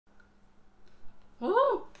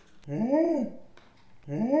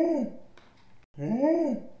Hi,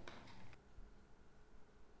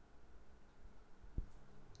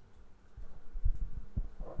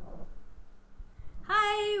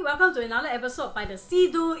 welcome to another episode by the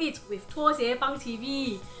See Do Eat with Toast and Kopi-O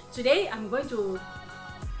TV. Today I'm going to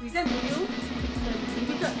present to you the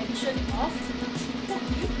limited edition of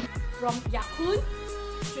Pocky from Ya Kun.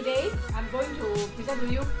 Today I'm going to present to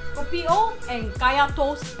you Kopi-O and Kaya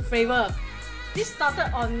Toast flavor. This started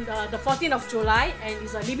on the 14th of July and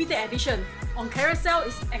is a limited edition. On Carousel,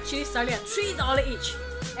 it's actually selling at $3 each,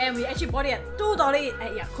 and we actually bought it at $2 each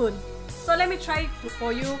at Ya Kun. So let me try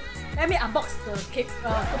for you. Let me unbox the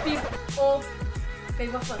Kopi-O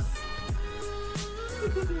flavor first.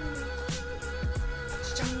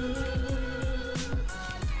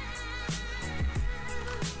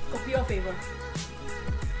 Kopi-O flavor.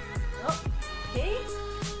 Okay.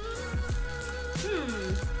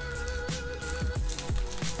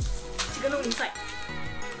 Chicken noodle inside.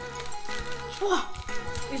 Wow,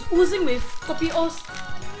 it's oozing with Kopi-O's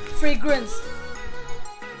fragrance.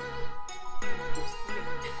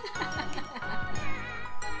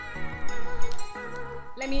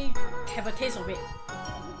 Let me have a taste of it.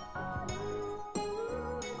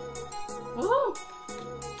 Oh,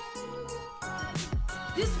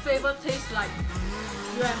 this flavor tastes like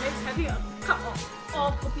you are having a cup of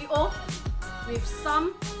all Kopi-O with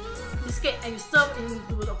some biscuit and you serve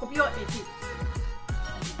into the Kopi-O and eat.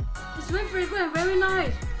 It's very fragrant and very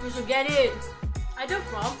nice. You should get it either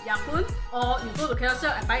from Ya Kun or you go to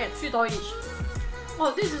Carousel and buy it at $3 each.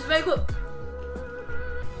 Oh, this is very good.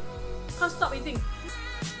 Can't stop eating.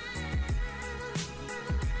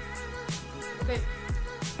 Okay,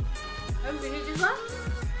 let me finish this one.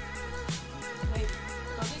 Okay,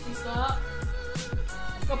 so this is the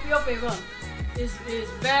Kopi-O flavor. It is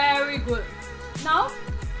very good. Now,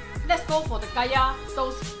 let's go for the Kaya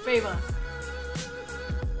Toast flavor.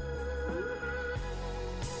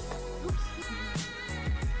 Oops.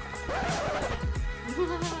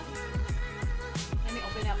 Let me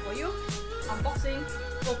open it up for you. Unboxing,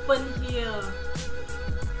 open here.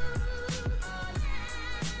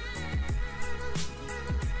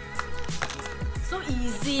 So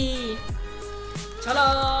easy.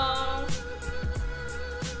 Ta-da!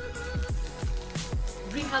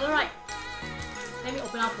 Green color, right? Let me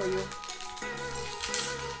open up for you.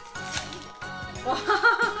 Wow.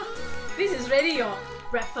 This is really your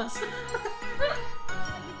breakfast.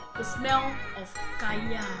 The smell of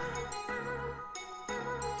Kaya.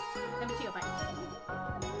 Let me take a bite.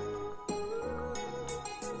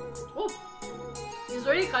 Oh, it's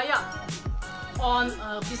really Kaya on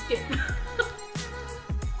a biscuit.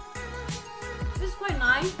 It's quite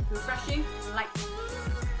nice, refreshing, light.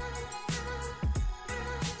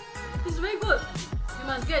 It's very good. You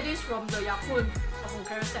must get this from the Ya Kun or from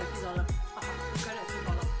Carousel at $3. You get it at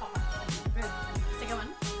 $2. Second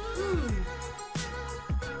one.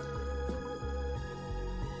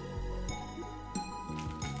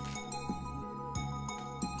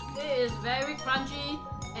 It is very crunchy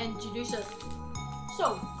and delicious.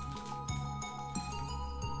 So,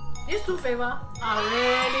 these two flavors are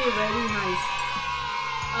really nice.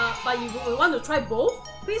 But if you want to try both,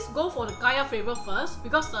 please go for the Kaya flavor first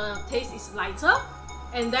because the taste is lighter,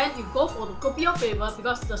 and then you go for the Kopi-O flavor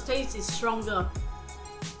because the taste is stronger.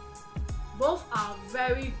 Both are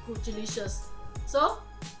very good, delicious. So,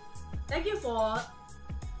 thank you for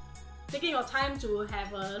taking your time to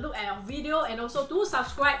have a look at our video, and also to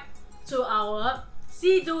subscribe to our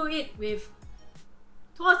See Do It with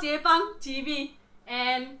Toast and Kopi-O TV.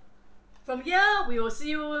 And from here, we will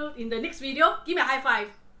see you in the next video. Give me a high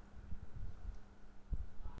five.